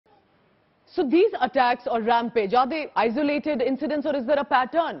So these attacks or rampage, are they isolated incidents or is there a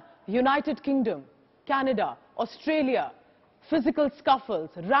pattern? United Kingdom, Canada, Australia, physical scuffles,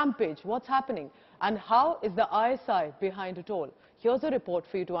 rampage, what's happening? And how is the ISI behind it all? Here's a report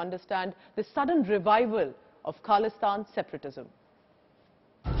for you to understand the sudden revival of Khalistan separatism.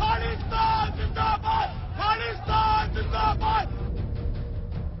 Khalistan Zindabad! Khalistan Zindabad!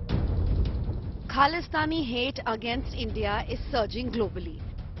 Khalistani hate against India is surging globally.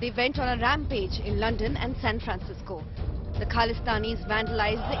 They went on a rampage in London and San Francisco. The Khalistanis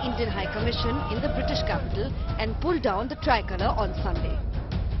vandalized the Indian High Commission in the British capital and pulled down the tricolour on Sunday.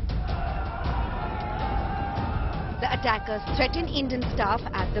 The attackers threatened Indian staff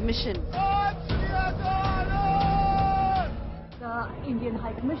at the mission. The Indian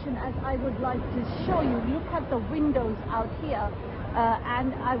High Commission, as I would like to show you, look at the windows out here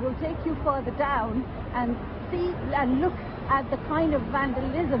and I will take you further down and see and look at the kind of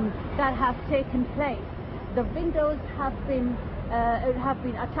vandalism that has taken place. The windows have been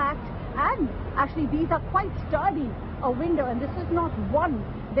attacked, and actually these are quite sturdy, a window, and this is not one,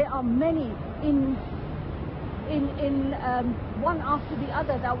 there are many in one after the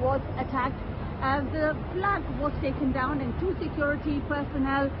other that was attacked. The flag was taken down and two security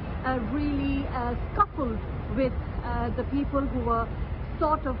personnel really scuffled with the people who were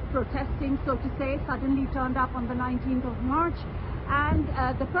sort of protesting, so to say, suddenly turned up on the 19th of March. And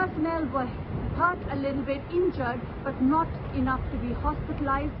the personnel were hurt a little bit, injured, but not enough to be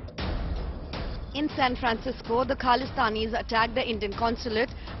hospitalized. In San Francisco, the Khalistanis attacked the Indian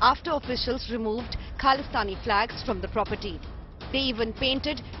consulate after officials removed Khalistani flags from the property. They even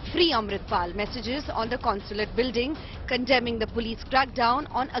painted "Free Amritpal" messages on the consulate building, condemning the police crackdown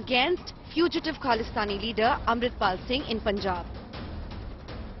on against fugitive Khalistani leader Amritpal Singh in Punjab.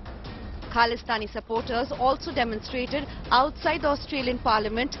 Khalistani supporters also demonstrated outside the Australian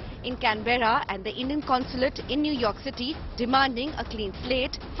Parliament in Canberra and the Indian consulate in New York City, demanding a clean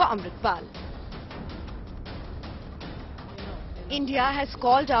slate for Amritpal. India has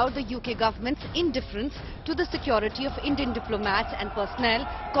called out the UK government's indifference to the security of Indian diplomats and personnel,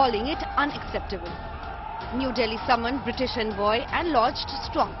 calling it unacceptable. New Delhi summoned British envoy and lodged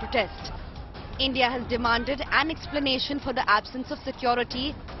strong protest. India has demanded an explanation for the absence of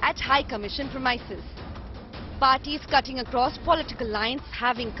security at High Commission premises. Parties cutting across political lines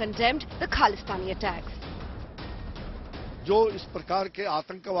having condemned the Khalistani attacks. जो इस प्रकार के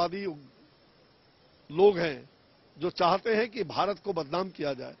आतंकवादी लोग हैं, जो चाहते हैं कि भारत को बदनाम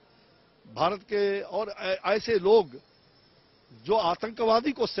किया जाए, भारत के और ऐसे लोग जो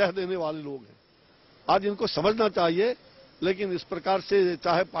आतंकवादी को सह देने वाले लोग हैं, आज इनको समझना चाहिए. लेकिन इस प्रकार से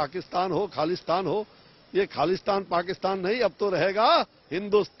चाहे पाकिस्तान हो, खालिस्तान हो, ये खालिस्तान पाकिस्तान नहीं, अब तो रहेगा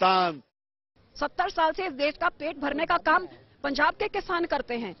हिंदुस्तान. 70 साल से इस देश का पेट भरने का काम पंजाब के किसान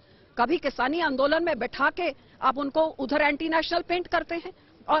करते हैं. कभी किसानी आंदोलन में बैठा के आप उनको उधर एंटी नेशनल पेंट करते हैं,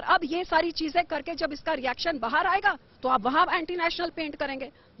 और अब ये सारी चीजें करके जब इसका रिएक्शन बाहर आएगा तो आप वहां एंटी नेशनल पेंट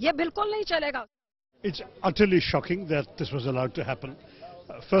करेंगे. ये बिल्कुल नहीं चलेगा. It's utterly shocking that this was allowed to happen.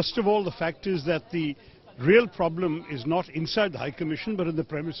 First of all, the fact is that the real problem is not inside the High Commission but in the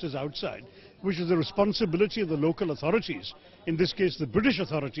premises outside, which is the responsibility of the local authorities, in this case the British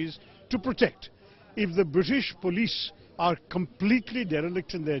authorities, to protect. If the British police are completely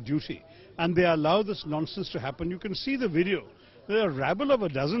derelict in their duty and they allow this nonsense to happen, you can see the video. There are a rabble of a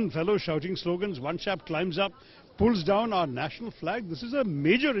dozen fellows shouting slogans. One chap climbs up, pulls down our national flag. This is a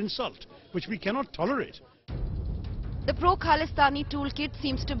major insult which we cannot tolerate. The pro-Khalistani toolkit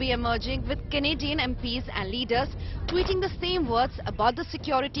seems to be emerging, with Canadian MPs and leaders tweeting the same words about the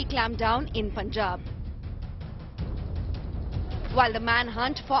security clampdown in Punjab. While the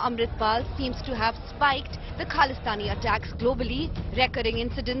manhunt for Amritpal seems to have spiked, the Khalistani attacks globally, recurring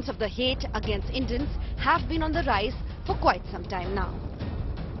incidents of the hate against Indians have been on the rise for quite some time now.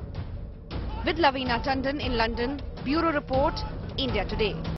 With Lavina Tandon in London, Bureau Report, India Today.